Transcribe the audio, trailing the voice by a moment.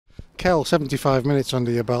Kel, 75 minutes under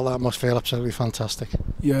your belt, that must feel absolutely fantastic.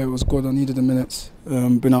 Yeah, it was good. I needed the minutes.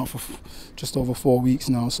 Been out for just over 4 weeks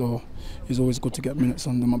now, so it's always good to get minutes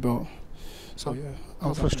under my belt. So yeah.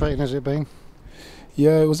 How frustrating has it been?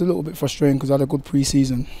 Yeah, it was a little bit frustrating because I had a good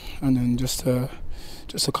pre-season, and then just to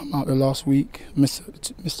come out there last week, missed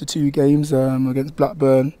the 2 games against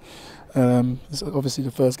Blackburn. It's obviously the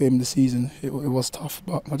first game of the season. It was tough,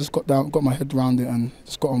 but I just got my head around it, and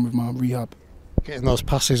just got on with my rehab. Getting those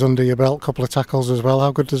passes under your belt, couple of tackles as well,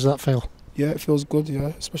 how good does that feel? Yeah, it feels good, yeah,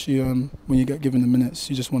 especially when you get given the minutes.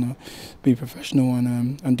 You just want to be professional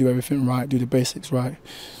and do everything right, do the basics right.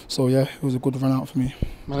 So yeah, it was a good run out for me.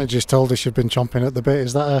 Manager's told us you've been chomping at the bit,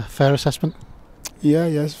 is that a fair assessment? Yeah,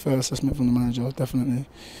 it's a fair assessment from the manager, definitely.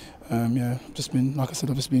 Yeah, just been, like I said,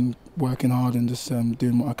 I've just been working hard and just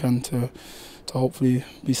doing what I can to hopefully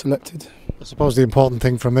be selected. I suppose the important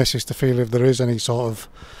thing from this is to feel if there is any sort of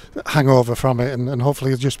hangover from it, and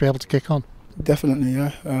hopefully you'll just be able to kick on. Definitely,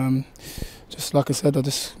 yeah. Just like I said, I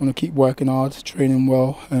just want to keep working hard, training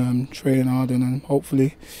well, training hard, and then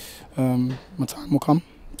hopefully my time will come.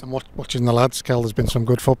 And watching the lads, Kel, there's been some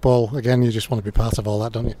good football. Again, you just want to be part of all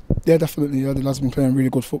that, don't you? Yeah, definitely. Yeah, the lads have been playing really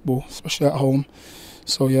good football, especially at home.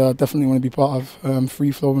 So yeah, I definitely want to be part of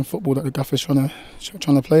free-flowing football that the gaffer's trying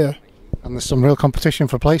to play at. And there's some real competition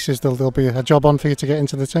for places. There'll be a job on for you to get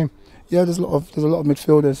into the team. Yeah, there's a lot of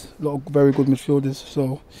midfielders, a lot of very good midfielders.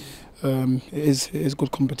 So it is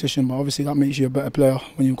good competition, but obviously that makes you a better player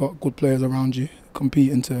when you've got good players around you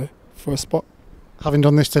competing for a spot. Having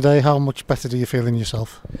done this today, how much better do you feel in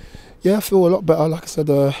yourself? Yeah, I feel a lot better. Like I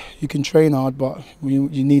said, you can train hard, but you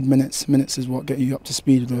need minutes. Minutes is what get you up to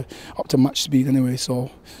speed, up to match speed anyway.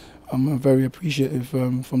 So I'm very appreciative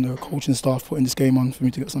from the coaching staff putting this game on for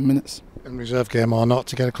me to get some minutes. In reserve game or not,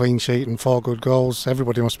 to get a clean sheet and 4 good goals,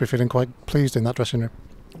 everybody must be feeling quite pleased in that dressing room.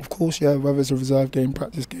 Of course, yeah, whether it's a reserve game,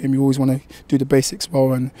 practice game, you always want to do the basics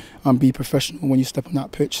well and be professional when you step on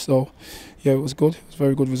that pitch. So yeah, it was good. It was a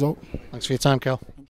very good result. Thanks for your time, Kel.